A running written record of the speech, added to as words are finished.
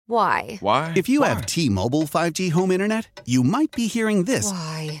Why? Why? If you have T-Mobile 5G home internet, you might be hearing this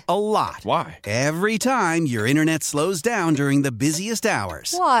Why? a lot. Why? Every time your internet slows down during the busiest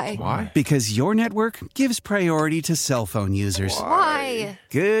hours. Why? Why? Because your network gives priority to cell phone users. Why?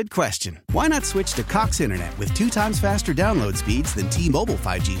 Good question. Why not switch to Cox Internet with 2 times faster download speeds than T-Mobile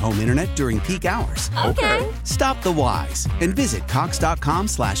 5G home internet during peak hours? Okay. Stop the whys and visit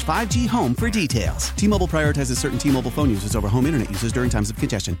cox.com/5G home for details. T-Mobile prioritizes certain T-Mobile phone users over home internet users during times of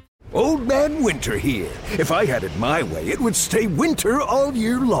congestion. Old Man Winter here. If I had it my way, it would stay winter all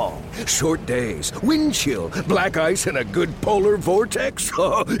year long. Short days, wind chill, black ice, and a good polar vortex.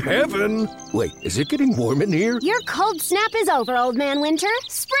 Oh, heaven. Wait, is it getting warm in here? Your cold snap is over, Old Man Winter.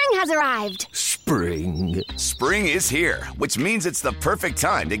 Spring has arrived. Spring. Spring is here, which means it's the perfect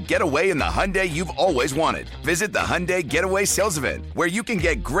time to get away in the Hyundai you've always wanted. Visit the Hyundai Getaway Sales Event, where you can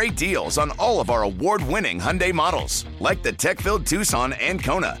get great deals on all of our award-winning Hyundai models, like the tech-filled Tucson and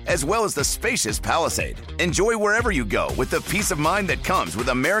Kona, as well as the spacious Palisade. Enjoy wherever you go with the peace of mind that comes with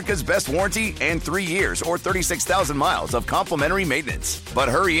America's best warranty and 3 years or 36,000 miles of complimentary maintenance. But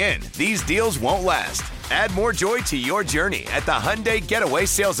hurry in, these deals won't last. Add more joy to your journey at the Hyundai Getaway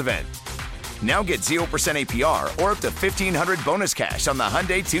Sales Event. Now get 0% APR or up to $1,500 bonus cash on the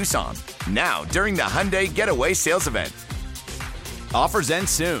Hyundai Tucson. Now, during the Hyundai Getaway Sales Event. Offers end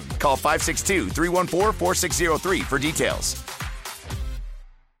soon. Call 562-314-4603 for details.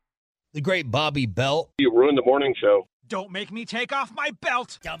 The great Bobby Belt. You ruined the morning show. Don't make me take off my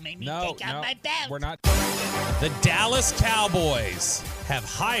belt. Don't make me take off my belt. We're not. The Dallas Cowboys have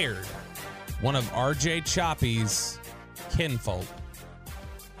hired one of RJ Choppy's kinfolk.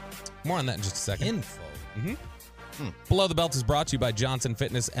 More on that in just a second. Kinfolk. Below the Belt is brought to you by Johnson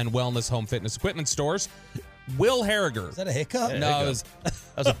Fitness and Wellness Home Fitness Equipment Stores. Will Harriger. Is that a hiccup? No, it was. That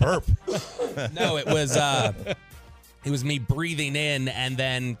was a burp. No, it was. It was me breathing in and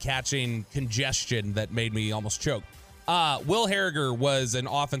then catching congestion that made me almost choke. Will Harriger was an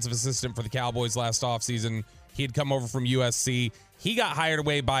offensive assistant for the Cowboys last offseason. He had come over from USC. He got hired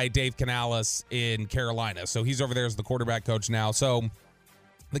away by Dave Canales in Carolina. So he's over there as the quarterback coach now. So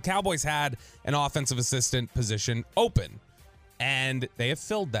the Cowboys had an offensive assistant position open, and they have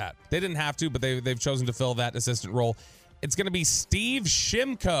filled that. They didn't have to, but they've chosen to fill that assistant role. It's going to be Steve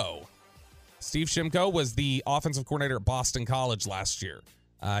Shimko. Steve Shimko was the offensive coordinator at Boston College last year.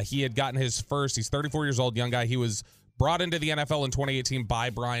 He had gotten his first. He's 34 years old, young guy. He was brought into the NFL in 2018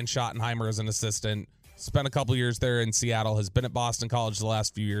 by Brian Schottenheimer as an assistant. Spent a couple years there in Seattle. Has been at Boston College the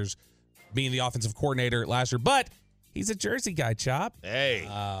last few years, being the offensive coordinator last year. But he's a Jersey guy, Chop. Hey.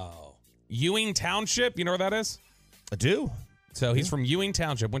 Ewing Township. You know where that is? I do. So he's from Ewing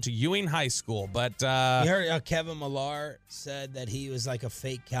Township. Went to Ewing High School. But You heard how Kevin Millar said that he was like a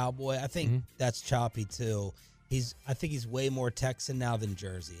fake cowboy. I think that's choppy too. I think he's way more Texan now than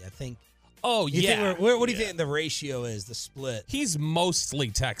Jersey. I think. Oh yeah. What do you think the ratio is? The split? He's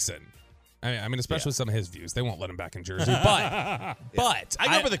mostly Texan. I mean, especially some of his views. They won't let him back in Jersey. But I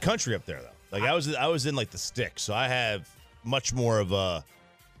grew up in the country up there though. Like I was in like the sticks, so I have much more of a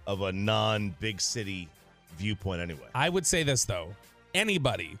non-big city viewpoint anyway. I would say this though.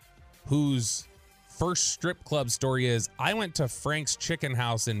 Anybody whose first strip club story is I went to Frank's Chicken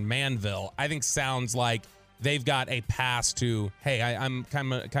House in Manville, I think sounds like they've got a pass to, hey, I'm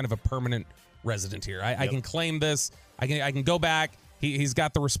kind of a permanent resident here. I can claim this. I can go back. He's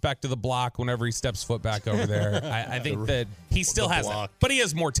got the respect of the block whenever he steps foot back over there. I think that he still has that. But he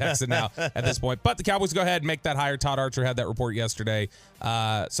is more Texan now at this point. But the Cowboys go ahead and make that hire. Todd Archer had that report yesterday.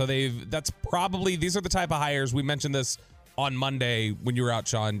 So these are the type of hires. We mentioned this on Monday when you were out,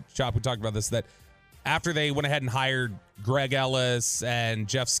 Sean. Chop, we talked about this, that after they went ahead and hired Greg Ellis and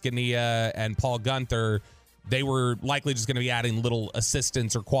Jeff Scania and Paul Gunther, they were likely just going to be adding little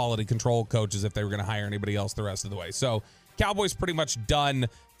assistants or quality control coaches if they were going to hire anybody else the rest of the way. So Cowboys pretty much done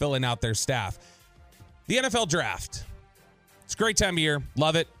filling out their staff. The NFL draft. It's a great time of year.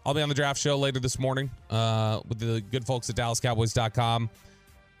 Love it. I'll be on the draft show later this morning with the good folks at DallasCowboys.com.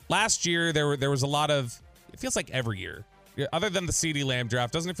 Last year, there was a lot of, it feels like every year, other than the CeeDee Lamb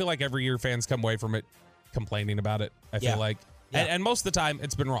draft, doesn't it feel like every year fans come away from it complaining about it? I feel like. Yeah. And most of the time,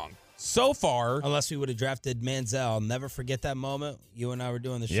 it's been wrong. So far. Unless we would have drafted Manziel. I'll never forget that moment. You and I were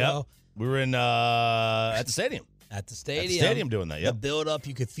doing the show. We were in at the stadium. At the stadium doing that, The build-up,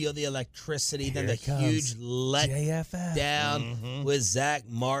 you could feel the electricity. Then the huge let-down with Zach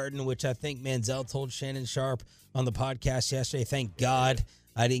Martin, which I think Manziel told Shannon Sharp on the podcast yesterday. Thank God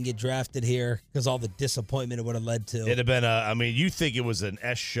I didn't get drafted here because all the disappointment it would have led to. It'd have been, you think it was an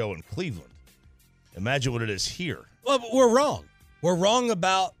S show in Cleveland. Imagine what it is here. Well, but we're wrong. We're wrong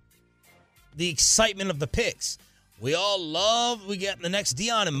about the excitement of the picks. We got the next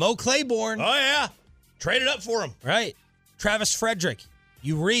Dion and Mo Claiborne. Oh, yeah. Traded up for him. Right. Travis Frederick,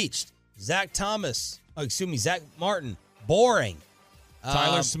 you reached. Zach Martin, boring.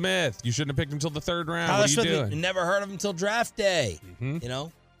 Tyler Smith, you shouldn't have picked him until the third round. Tyler What are you Smith, doing? never heard of him until draft day. You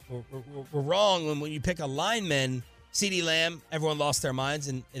know, we're wrong when you pick a lineman. CeeDee Lamb, everyone lost their minds,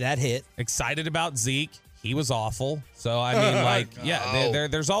 and that hit. Excited about Zeke. He was awful. So, I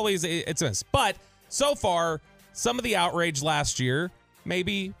mean, there's always it's a miss. But so far, some of the outrage last year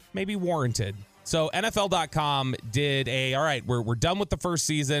maybe warranted. So NFL.com did all right, we're done with the first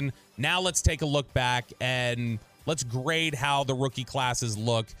season. Now let's take a look back and let's grade how the rookie classes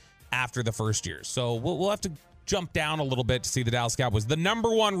look after the first year. So we'll have to jump down a little bit to see the Dallas Cowboys. The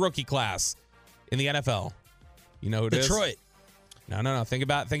number one rookie class in the NFL. You know who it is? Detroit. No. Think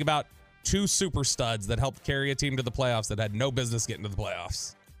about two super studs that helped carry a team to the playoffs that had no business getting to the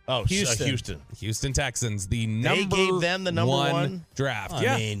playoffs. Oh, Houston Texans, They gave them the number one draft.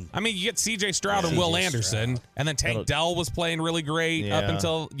 I mean, you get C.J. Stroud and Will Anderson, and then Tank Dell was playing really great up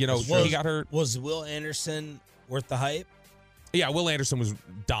until he got hurt. Was Will Anderson worth the hype? Yeah, Will Anderson was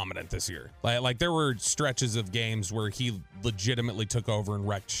dominant this year. Like there were stretches of games where he legitimately took over and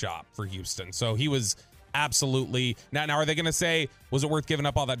wrecked shop for Houston. So he was absolutely. Now are they going to say, was it worth giving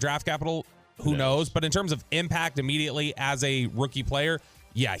up all that draft capital? Who knows? But in terms of impact immediately as a rookie player,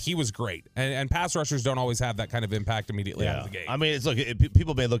 yeah, he was great. And pass rushers don't always have that kind of impact immediately out of the gate. I mean,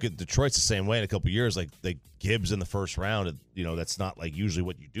 people may look at Detroit's the same way in a couple of years, like Gibbs in the first round. That's not like usually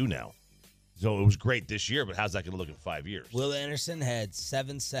what you do now. So it was great this year, but how's that going to look in 5 years? Will Anderson had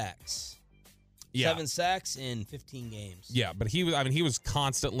 7 sacks. Yeah. 7 sacks in 15 games. Yeah, but he was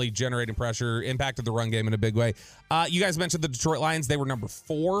constantly generating pressure, impacted the run game in a big way. You guys mentioned the Detroit Lions. They were number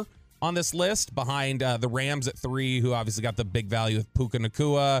 4 on this list, behind the Rams at 3, who obviously got the big value of Puka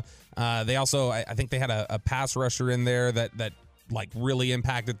Nacua. They also, I think they had a pass rusher in there that like really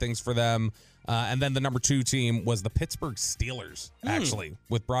impacted things for them. And then the number 2 team was the Pittsburgh Steelers, actually,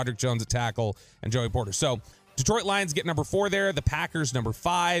 with Broderick Jones at tackle and Joey Porter. So Detroit Lions get number 4 there. The Packers number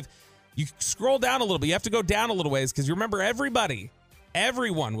 5. You scroll down a little bit. You have to go down a little ways because you remember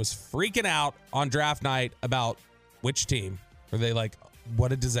everyone was freaking out on draft night about which team. Are they like,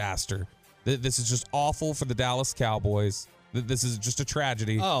 what a disaster. This is just awful for the Dallas Cowboys. This is just a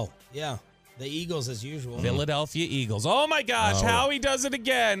tragedy. Oh, yeah. The Eagles as usual. Philadelphia Eagles. Oh, my gosh. Howie does it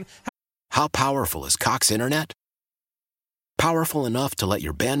again. How powerful is Cox Internet? Powerful enough to let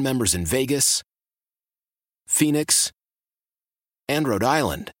your band members in Vegas, Phoenix, and Rhode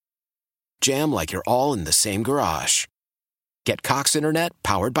Island jam like you're all in the same garage. Get Cox Internet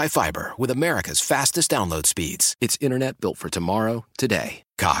powered by fiber with America's fastest download speeds. It's internet built for tomorrow, today.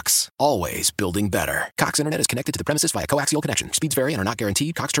 Cox, always building better. Cox Internet is connected to the premises via coaxial connection. Speeds vary and are not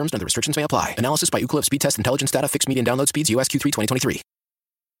guaranteed. Cox terms and other restrictions may apply. Analysis by Ookla Speed Test Intelligence Data. Fixed median download speeds. US Q3 2023.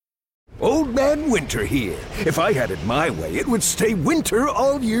 Old Man Winter here. If I had it my way, it would stay winter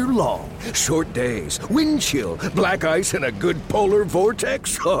all year long. Short days, wind chill, black ice, and a good polar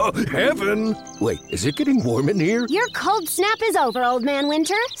vortex. Oh, heaven. Wait, is it getting warm in here? Your cold snap is over, Old Man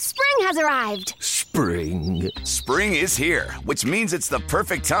Winter. Spring has arrived. Spring. Spring is here, which means it's the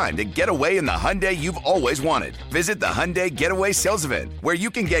perfect time to get away in the Hyundai you've always wanted. Visit the Hyundai Getaway Sales Event, where you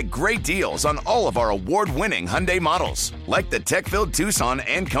can get great deals on all of our award-winning Hyundai models, like the tech-filled Tucson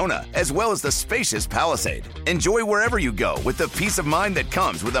and Kona, as well as the spacious Palisade. Enjoy wherever you go with the peace of mind that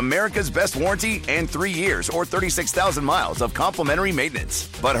comes with America's best warranty and 3 years or 36,000 miles of complimentary maintenance.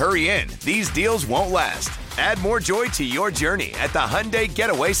 But hurry in, these deals won't last. Add more joy to your journey at the Hyundai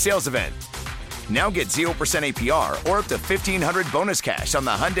Getaway Sales Event. Now get 0% APR or up to $1,500 bonus cash on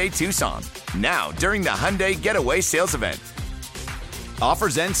the Hyundai Tucson. Now, during the Hyundai Getaway Sales Event.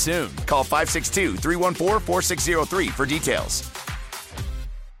 Offers end soon. Call 562-314-4603 for details.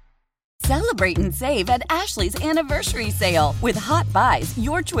 Celebrate and save at Ashley's Anniversary Sale. With Hot Buys,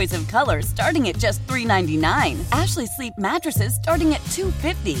 your choice of colors starting at just $3.99. Ashley Sleep mattresses starting at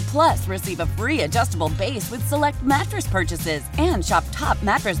 $2.50. Plus, receive a free adjustable base with select mattress purchases. And shop top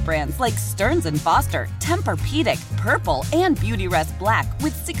mattress brands like Stearns & Foster, Tempur-Pedic, Purple, and Beautyrest Black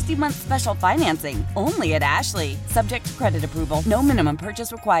with 60-month special financing. Only at Ashley. Subject to credit approval. No minimum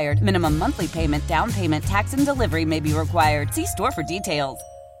purchase required. Minimum monthly payment, down payment, tax, and delivery may be required. See store for details.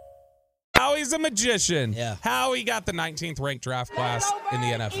 Howie's a magician. Yeah. Howie got the 19th ranked draft class in the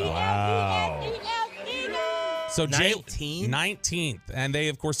NFL. Wow. So 19th? And they,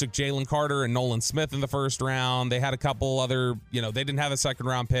 of course, took Jalen Carter and Nolan Smith in the first round. They had a couple other, they didn't have a second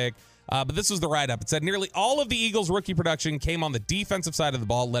round pick. But this was the write-up. It said nearly all of the Eagles' rookie production came on the defensive side of the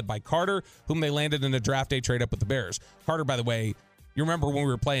ball, led by Carter, whom they landed in a draft day trade-up with the Bears. Carter, by the way, You remember when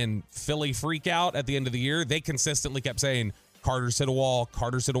we were playing Philly Freakout at the end of the year? They consistently kept saying, Carter's hit a wall.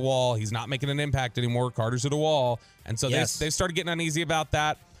 Carter's hit a wall. He's not making an impact anymore. Carter's hit a wall. And so they started getting uneasy about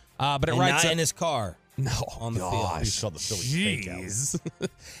that. But it writes not in his car. No. On the field. I saw the Philly Jeez.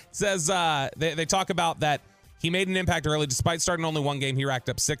 It says they talk about that he made an impact early. Despite starting only one game, he racked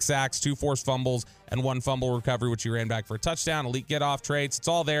up 6 sacks, 2 forced fumbles, and 1 fumble recovery, which he ran back for a touchdown. Elite get-off traits. It's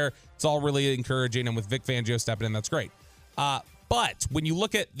all there. It's all really encouraging. And with Vic Fangio stepping in, that's great. But when you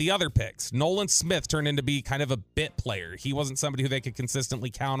look at the other picks, Nolan Smith turned into be kind of a bit player. He wasn't somebody who they could consistently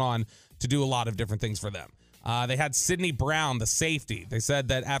count on to do a lot of different things for them. They had Sidney Brown, the safety. They said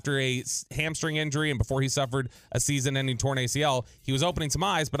that after a hamstring injury and before he suffered a season-ending torn ACL, he was opening some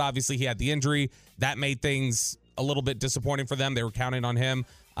eyes, but obviously he had the injury. That made things a little bit disappointing for them. They were counting on him.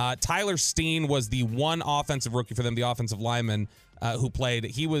 Tyler Steen was the one offensive rookie for them, the offensive lineman who played.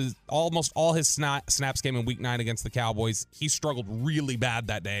 He was almost all his snaps came in Week 9 against the Cowboys. He struggled really bad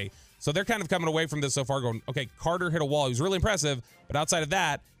that day. So they're kind of coming away from this so far going, okay, Carter hit a wall. He was really impressive, but outside of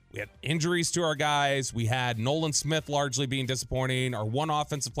that, we had injuries to our guys. We had Nolan Smith largely being disappointing. Our one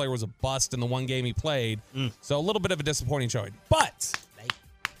offensive player was a bust in the one game he played. So a little bit of a disappointing showing. But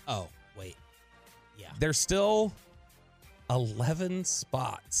there's still 11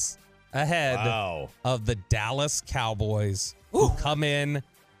 spots ahead of the Dallas Cowboys, who come in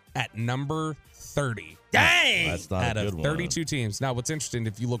at number 30. Dang! That's not out a good of one. 32 teams. Now, what's interesting,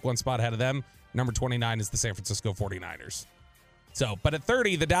 if you look one spot ahead of them, number 29 is the San Francisco 49ers. So, but at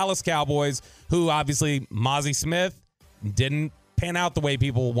 30, the Dallas Cowboys, who obviously Mozzie Smith didn't pan out the way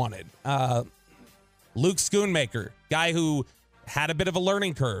people wanted. Luke Schoonmaker, guy who had a bit of a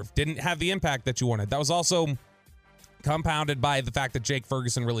learning curve, didn't have the impact that you wanted. That was also compounded by the fact that Jake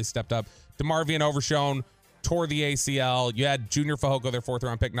Ferguson really stepped up. DeMarvion Overshown tore the ACL. You had Junior Fehoko, their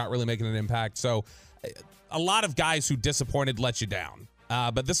 4th-round pick, not really making an impact. So a lot of guys who disappointed let you down.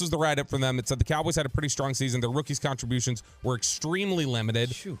 But this was the write-up from them. It said the Cowboys had a pretty strong season. Their rookies' contributions were extremely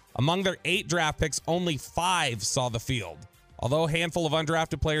limited. Among their 8 draft picks, only 5 saw the field. Although a handful of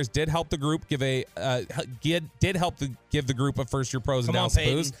undrafted players did help the group give the group of first-year pros and downs to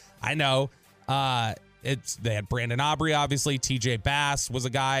boost. I know. They had Brandon Aubrey, obviously. TJ Bass was a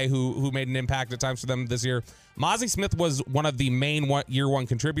guy who made an impact at times for them this year. Mozzie Smith was one of the main year one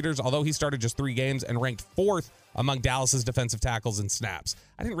contributors, although he started just 3 games and ranked 4th among Dallas's defensive tackles in snaps.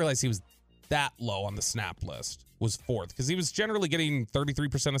 I didn't realize he was that low on the snap list, was 4th, because he was generally getting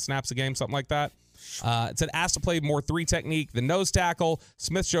 33% of snaps a game, something like that. It said asked to play more 3 technique than nose tackle.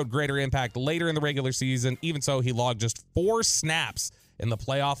 Smith showed greater impact later in the regular season. Even so, he logged just 4 snaps in the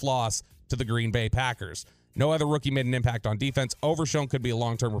playoff loss to the Green Bay Packers. No other rookie made an impact on defense. Overshown could be a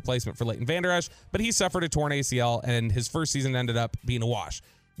long-term replacement for Leighton Vander Esch, but he suffered a torn ACL, and his first season ended up being a wash.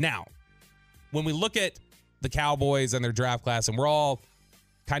 Now, when we look at the Cowboys and their draft class, and we're all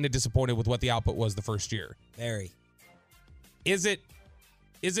kind of disappointed with what the output was the first year. Very. Is it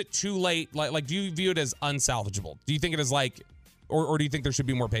too late? Like, do you view it as unsalvageable? Do you think it is like, or do you think there should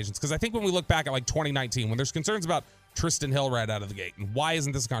be more patience? Because I think when we look back at like 2019, when there's concerns about Tristan Hill right out of the gate, and why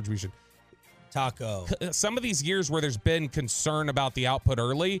isn't this a contribution? Taco. Some of these years where there's been concern about the output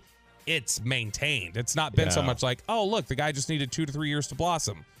early, it's maintained. It's not been so much like, oh, look, the guy just needed 2 to 3 years to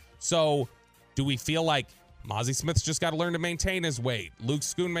blossom. So do we feel like Mozzie Smith's just got to learn to maintain his weight? Luke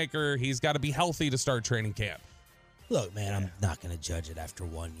Schoonmaker, he's got to be healthy to start training camp. Look, man, I'm not going to judge it after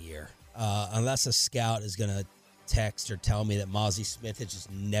 1 year. Unless a scout is going to text or tell me that Mozzie Smith has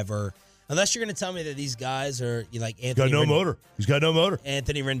just never... Unless you're going to tell me that these guys are like Anthony. He's got no motor.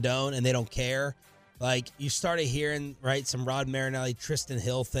 Anthony Rendon, and they don't care. Like, you started hearing, right, some Rod Marinelli, Tristan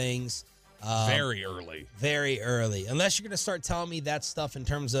Hill things. Very early. Very early. Unless you're going to start telling me that stuff in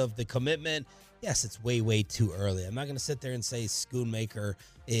terms of the commitment, yes, it's way, way too early. I'm not going to sit there and say Schoonmaker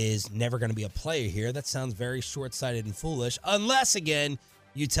is never going to be a player here. That sounds very short-sighted and foolish. Unless, again,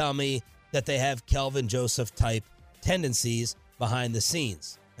 you tell me that they have Kelvin Joseph-type tendencies behind the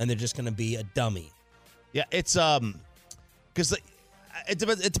scenes. And they're just going to be a dummy. Yeah, it's because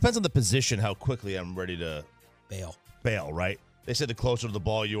it depends on the position how quickly I'm ready to bail. Right? They said the closer to the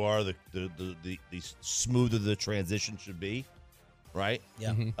ball you are, the smoother the transition should be. Right?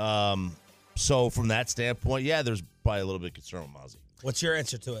 Yeah. Mm-hmm. So from that standpoint, yeah, there's probably a little bit of concern with Mozzie. What's your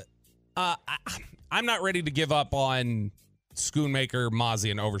answer to it? I'm not ready to give up on Schoonmaker,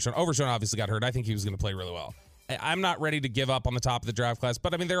 Mozzie, and Overshown. Overshown obviously got hurt. I think he was going to play really well. I'm not ready to give up on the top of the draft class,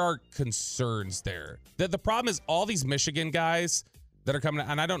 but I mean, there are concerns there. The problem is all these Michigan guys that are coming,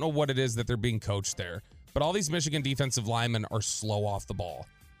 and I don't know what it is that they're being coached there, but all these Michigan defensive linemen are slow off the ball.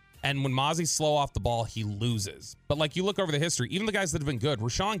 And when Mozzie's slow off the ball, he loses. But like you look over the history, even the guys that have been good,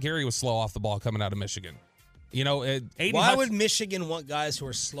 Rashawn Gary was slow off the ball coming out of Michigan. Why would Michigan want guys who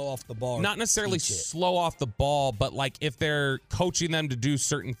are slow off the ball? Not necessarily slow off the ball, but like if they're coaching them to do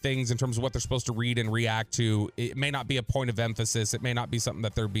certain things in terms of what they're supposed to read and react to, it may not be a point of emphasis. It may not be something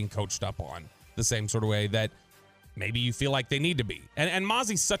that they're being coached up on the same sort of way that maybe you feel like they need to be. And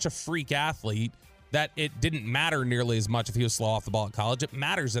Mozzie's such a freak athlete that it didn't matter nearly as much if he was slow off the ball at college. It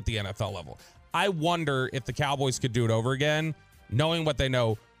matters at the NFL level. I wonder if the Cowboys could do it over again, knowing what they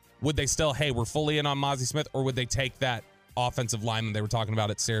know. Would they still, hey, we're fully in on Mozzie Smith, or would they take that offensive lineman they were talking about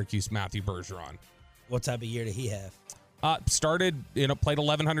at Syracuse, Matthew Bergeron? What type of year did he have? Played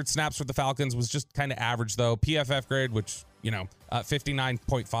 1,100 snaps for the Falcons, was just kind of average, though. PFF grade, which,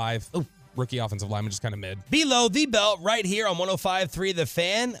 59.5. Oh, rookie offensive lineman, just kind of mid. Below the belt, right here on 105.3 The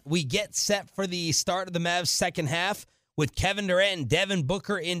Fan, we get set for the start of the Mavs' second half with Kevin Durant and Devin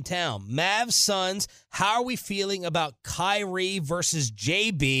Booker in town. Mavs Suns, how are we feeling about Kyrie versus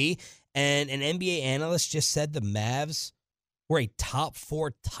JB? And an NBA analyst just said the Mavs were a top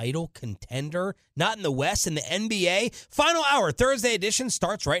 4 title contender, not in the West, in the NBA. Final hour, Thursday edition,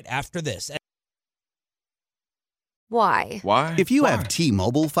 starts right after this. Why? If you have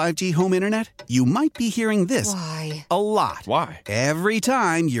T-Mobile 5G home internet, you might be hearing this a lot. Why? Every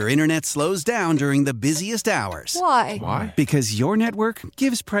time your internet slows down during the busiest hours. Why? Because your network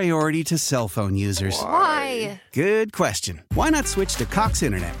gives priority to cell phone users. Why? Good question. Why not switch to Cox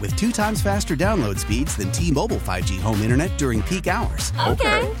Internet with 2 times faster download speeds than T-Mobile 5G home internet during peak hours?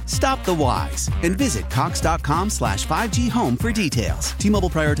 Okay. Stop the whys and visit cox.com/5G home for details. T-Mobile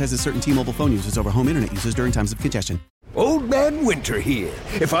prioritizes certain T-Mobile phone users over home internet users during times of congestion. Old Man Winter here.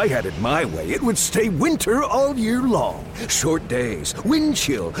 If I had it my way, it would stay winter all year long. Short days, wind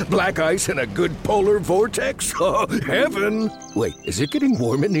chill, black ice, and a good polar vortex. Oh, heaven. Wait, is it getting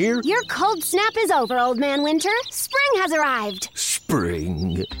warm in here? Your cold snap is over, Old Man Winter. Spring has arrived.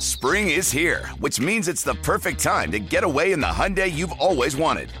 Spring. Spring is here, which means it's the perfect time to get away in the Hyundai you've always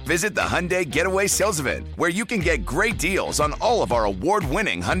wanted. Visit the Hyundai Getaway Sales Event, where you can get great deals on all of our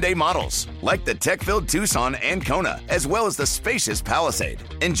award-winning Hyundai models, like the tech-filled Tucson and Kona, as well as the spacious Palisade.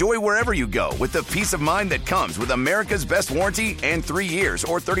 Enjoy wherever you go with the peace of mind that comes with America's best warranty and 3 years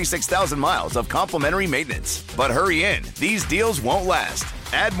or 36,000 miles of complimentary maintenance. But hurry in, these deals won't last.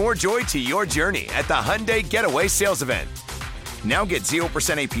 Add more joy to your journey at the Hyundai Getaway Sales Event. Now get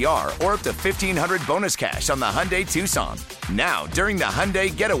 0% APR or up to $1,500 bonus cash on the Hyundai Tucson. Now, during the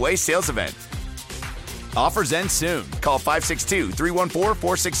Hyundai Getaway Sales Event. Offers end soon. Call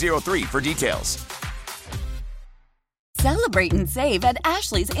 562-314-4603 for details. Celebrate and save at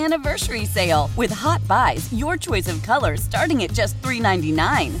Ashley's Anniversary Sale. With Hot Buys, your choice of colors starting at just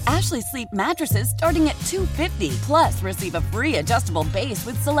 $3.99. Ashley Sleep mattresses starting at $2.50. Plus, receive a free adjustable base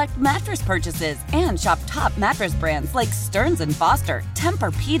with select mattress purchases. And shop top mattress brands like Stearns & Foster,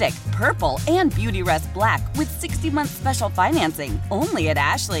 Tempur-Pedic, Purple, and Beautyrest Black with 60-month special financing. Only at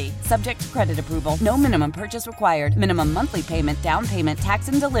Ashley. Subject to credit approval. No minimum purchase required. Minimum monthly payment, down payment, tax,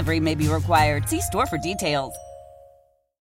 and delivery may be required. See store for details.